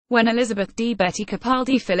When Elizabeth D. Betty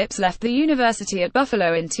Capaldi Phillips left the university at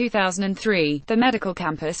Buffalo in 2003, the medical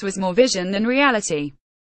campus was more vision than reality.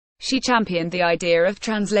 She championed the idea of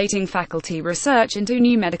translating faculty research into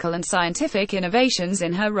new medical and scientific innovations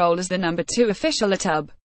in her role as the #2 official at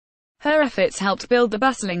UB. Her efforts helped build the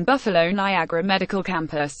bustling Buffalo Niagara Medical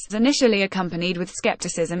Campus, initially accompanied with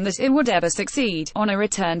skepticism that it would ever succeed. On a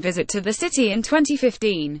return visit to the city in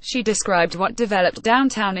 2015, she described what developed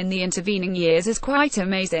downtown in the intervening years as quite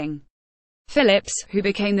amazing. Phillips, who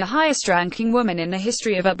became the highest-ranking woman in the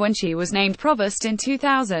history of UB when she was named provost in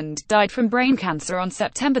 2000, died from brain cancer on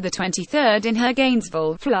September 23 in her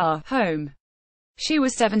Gainesville, Florida, home. She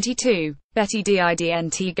was 72. Betty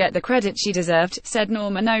didnt get the credit she deserved, said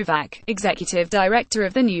Norma Nowak, executive director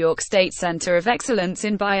of the New York State Center of Excellence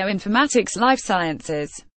in Bioinformatics Life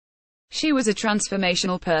Sciences. She was a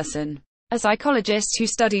transformational person. A psychologist who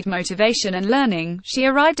studied motivation and learning, she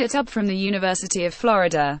arrived at UB from the University of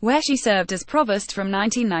Florida, where she served as provost from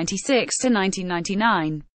 1996 to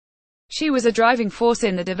 1999. She was a driving force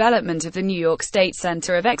in the development of the New York State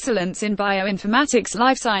Center of Excellence in Bioinformatics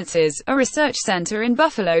Life Sciences, a research center in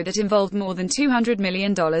Buffalo that involved more than $200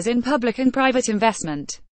 million in public and private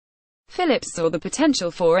investment. Phillips saw the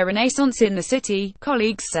potential for a renaissance in the city,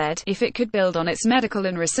 colleagues said, if it could build on its medical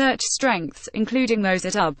and research strengths, including those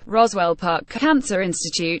at UB, Roswell Park Cancer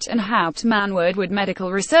Institute, and HauptmanWoodward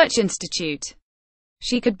Medical Research Institute.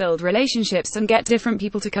 She could build relationships and get different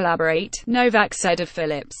people to collaborate, Nowak said of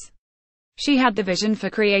Phillips. She had the vision for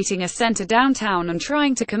creating a center downtown and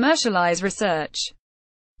trying to commercialize research.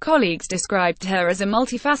 Colleagues described her as a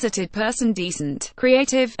multifaceted person: decent,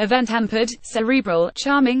 creative, eventempered, cerebral,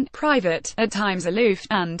 charming, private, at times aloof,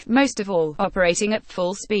 and, most of all, operating at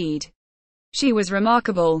full speed. She was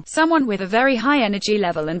remarkable, someone with a very high energy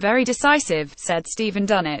level and very decisive, said Stephen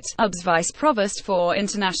Dunnett, UB's vice provost for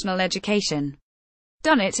international education.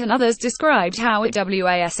 Dunnett and others described how it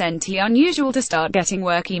wasn't unusual to start getting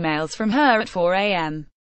work emails from her at 4 a.m.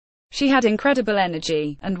 She had incredible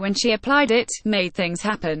energy, and when she applied it, made things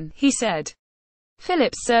happen, he said.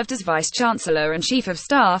 Phillips served as vice-chancellor and chief of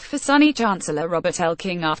staff for Sonny Chancellor Robert L.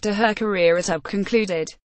 King after her career at UB concluded.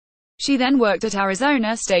 She then worked at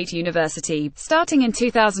Arizona State University, starting in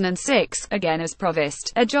 2006, again as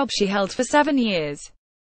provost, a job she held for 7 years.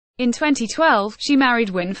 In 2012, she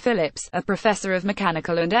married Wynne Phillips, a professor of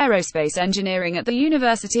mechanical and aerospace engineering at the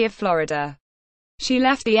University of Florida. She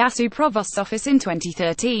left the ASU provost's office in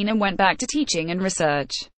 2013 and went back to teaching and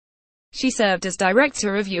research. She served as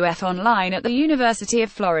director of UF Online at the University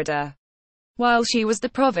of Florida. While she was the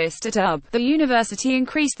provost at UB, the university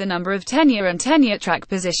increased the number of tenure and tenure-track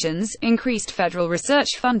positions, increased federal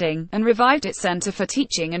research funding, and revived its Center for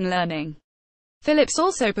Teaching and Learning. Phillips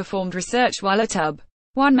also performed research while at UB.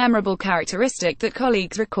 One memorable characteristic that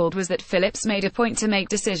colleagues recalled was that Phillips made a point to make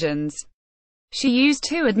decisions. She used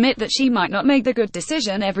to admit that she might not make the good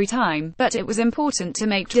decision every time, but it was important to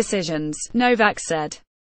make decisions, Nowak said.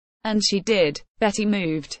 And she did. Betty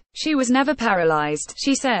moved. She was never paralyzed,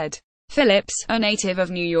 she said. Phillips, a native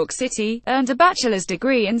of New York City, earned a bachelor's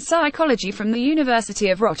degree in psychology from the University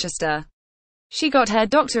of Rochester. She got her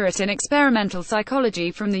doctorate in experimental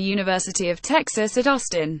psychology from the University of Texas at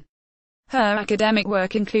Austin. Her academic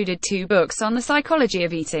work included 2 books on the psychology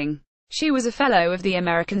of eating. She was a fellow of the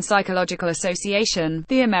American Psychological Association,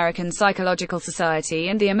 the American Psychological Society,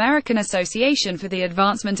 and the American Association for the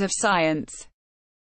Advancement of Science.